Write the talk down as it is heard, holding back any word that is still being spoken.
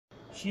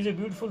She's a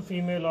beautiful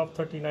female of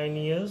 39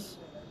 years.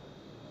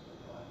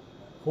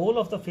 Whole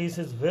of the face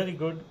is very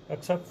good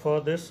except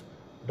for this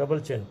double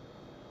chin.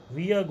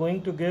 We are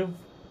going to give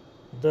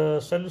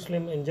the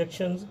Celluslim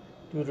injections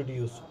to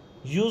reduce.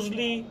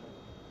 Usually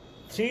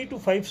 3 to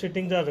 5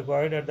 sittings are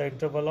required at the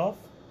interval of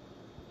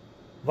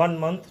 1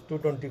 month to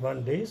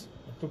 21 days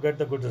to get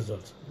the good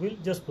results.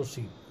 We'll just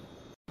proceed.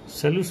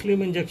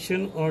 Celluslim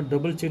injection or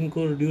double chin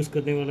को reduce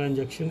करने वाला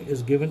injection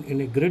is given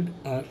in a grid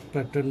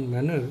pattern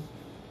manner.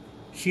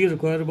 She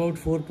requires about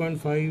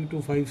 4.5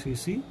 to 5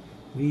 cc.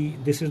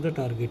 This is the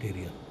target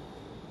area.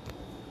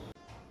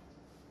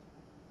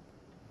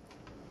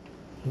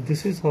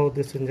 This is how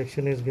this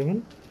injection is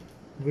given.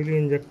 We'll be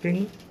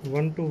injecting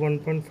 1 to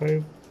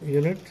 1.5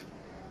 units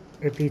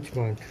at each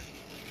point.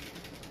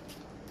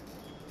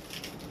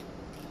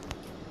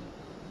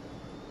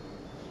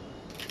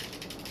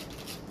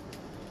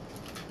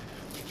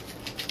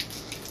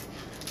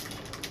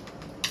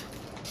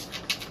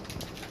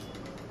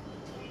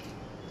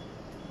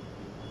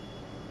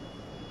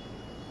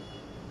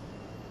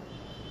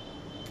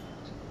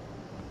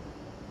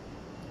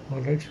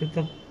 Alright,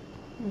 Shweta.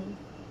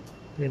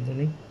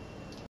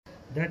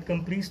 That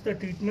completes the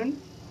treatment.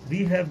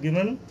 We have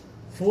given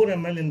 4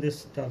 ml in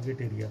this target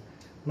area.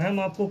 Ma'am,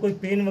 आपको कोई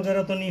pain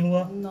वगैरह तो नहीं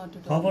हुआ? Not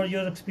at all. How was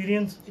your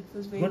experience? It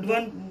was very good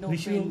one. No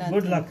Wish pain, you nothing.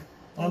 good luck.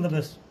 All the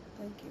best.